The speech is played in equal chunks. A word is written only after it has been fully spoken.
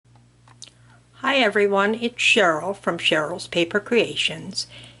Hi everyone, it's Cheryl from Cheryl's Paper Creations,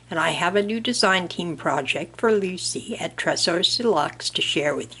 and I have a new design team project for Lucy at Tresors de Luxe to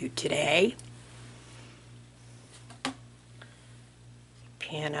share with you today.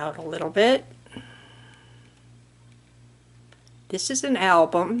 Pan out a little bit. This is an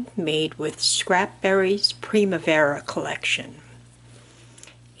album made with Scrapberry's Primavera collection.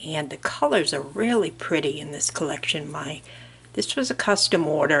 And the colors are really pretty in this collection. This was a custom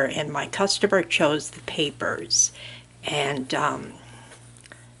order, and my customer chose the papers, and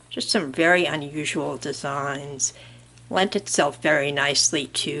just some very unusual designs. Lent itself very nicely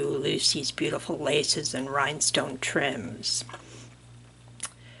to Lucy's beautiful laces and rhinestone trims.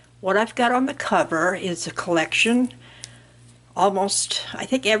 What I've got on the cover is a collection. I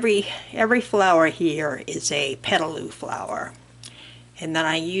think every flower here is a petaloo flower. And then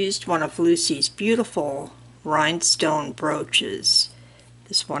I used one of Lucy's beautiful rhinestone brooches.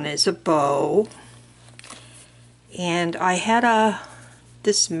 This one is a bow, and I had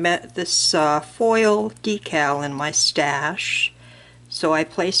this foil decal in my stash, so I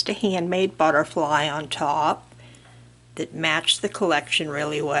placed a handmade butterfly on top that matched the collection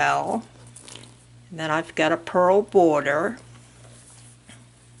really well. And then I've got a pearl border,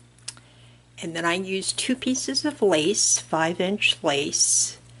 and then I used 2 pieces of lace, 5-inch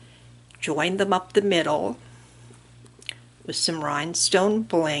lace, joined them up the middle with some rhinestone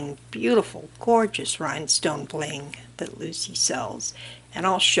bling, beautiful, gorgeous rhinestone bling that Lucy sells, and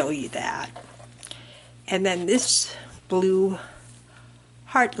I'll show you that. And then this blue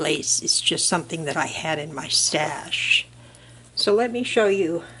heart lace is just something that I had in my stash. So let me show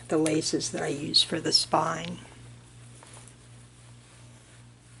you the laces that I use for the spine.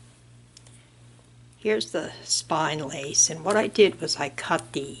 Here's the spine lace, and what I did was I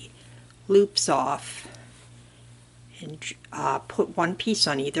cut the loops off and put 1 piece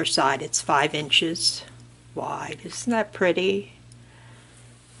on either side. It's 5 inches wide. Isn't that pretty?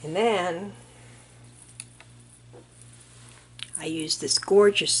 And then I use this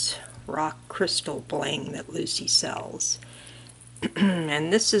gorgeous rock crystal bling that Lucy sells.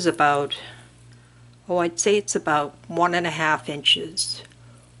 And this is about, I'd say it's about 1.5 inches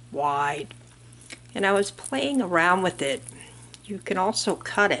wide. And I was playing around with it. You can also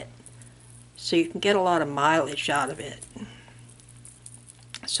cut it, so you can get a lot of mileage out of it.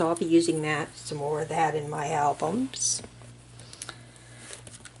 So I'll be using some more of that in my albums.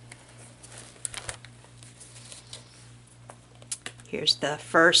 Here's the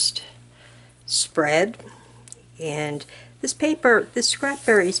first spread, and this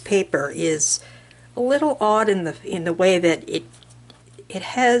Scrapberry's paper is a little odd in the way that it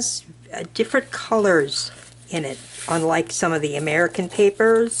has different colors in it, unlike some of the American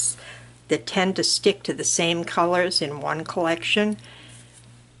papers that tend to stick to the same colors in one collection.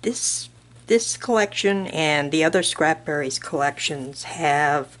 This collection and the other Scrapberry's collections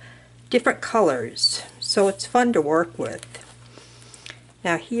have different colors, so it's fun to work with.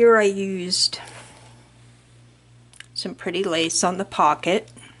 Now here I used some pretty lace on the pocket,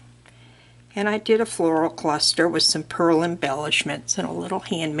 and I did a floral cluster with some pearl embellishments and a little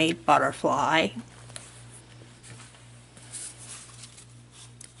handmade butterfly.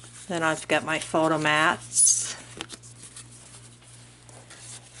 Then I've got my photo mats.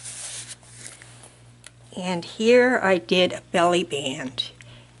 And here I did a belly band.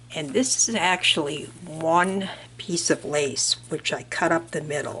 And this is actually 1 piece of lace, which I cut up the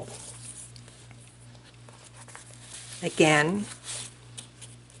middle. Again,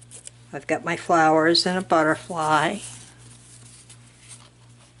 I've got my flowers and a butterfly.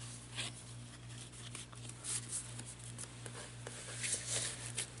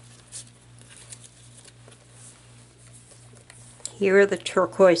 Here are the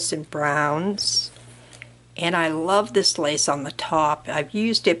turquoise and browns. And I love this lace on the top. I've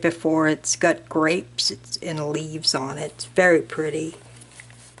used it before. It's got grapes and leaves on it. It's very pretty.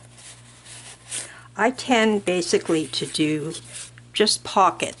 I tend basically to do just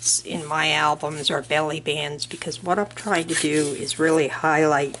pockets in my albums or belly bands, because what I'm trying to do is really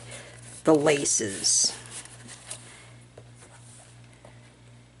highlight the laces.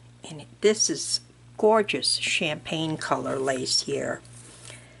 And this is gorgeous champagne color lace here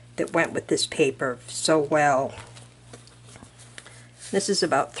that went with this paper so well. This is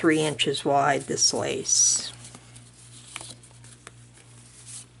about 3 inches wide, this lace.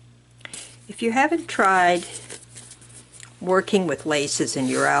 If you haven't tried working with laces in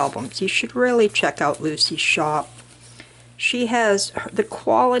your albums, you should really check out Lucy's shop. She has, the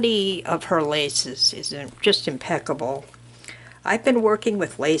quality of her laces is just impeccable. I've been working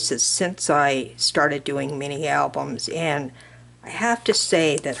with laces since I started doing mini albums, and I have to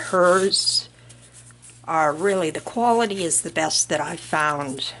say that hers are really, the quality is the best that I've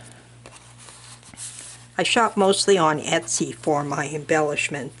found. I shop mostly on Etsy for my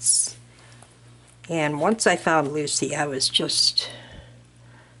embellishments. And once I found Lucy, I was just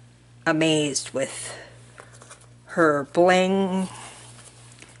amazed with her bling,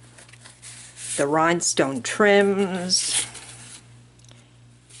 the rhinestone trims,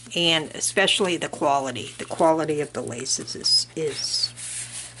 and especially the quality. The quality of the laces is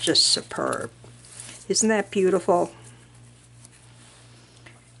just superb. Isn't that beautiful?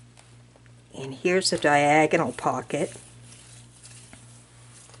 And here's a diagonal pocket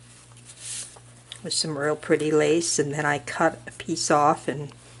with some real pretty lace, and then I cut a piece off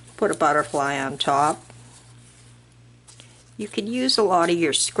and put a butterfly on top. You could use a lot of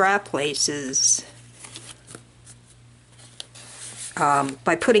your scrap laces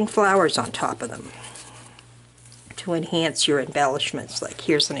by putting flowers on top of them to enhance your embellishments. Like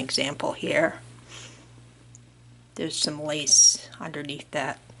here's an example here. There's some lace underneath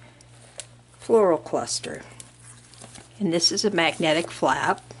that floral cluster. And this is a magnetic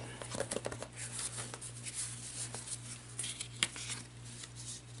flap.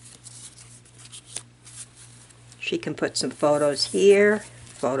 She can put some photos here,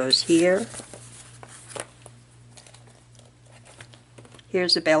 photos here.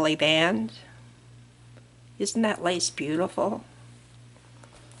 Here's a belly band. Isn't that lace beautiful?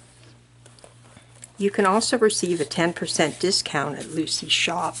 You can also receive a 10% discount at Lucy's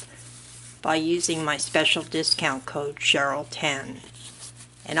shop by using my special discount code Cheryl10.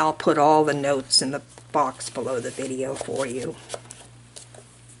 And I'll put all the notes in the box below the video for you.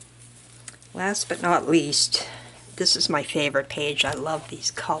 Last but not least, this is my favorite page. I love these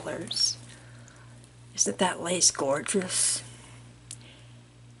colors. Isn't that lace gorgeous?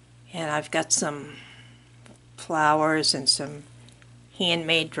 And I've got some flowers and some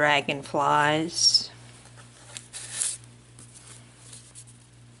handmade dragonflies.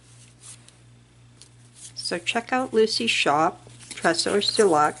 So check out Lucy's shop, Tresors de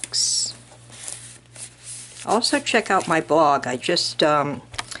Luxe. Also check out my blog. I just had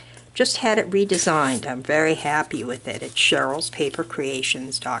it redesigned. I'm very happy with it. It's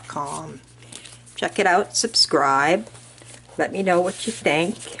cherylspapercreations.com. Check it out, subscribe. Let me know what you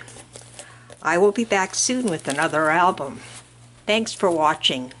think. I will be back soon with another album. Thanks for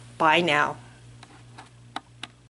watching. Bye now.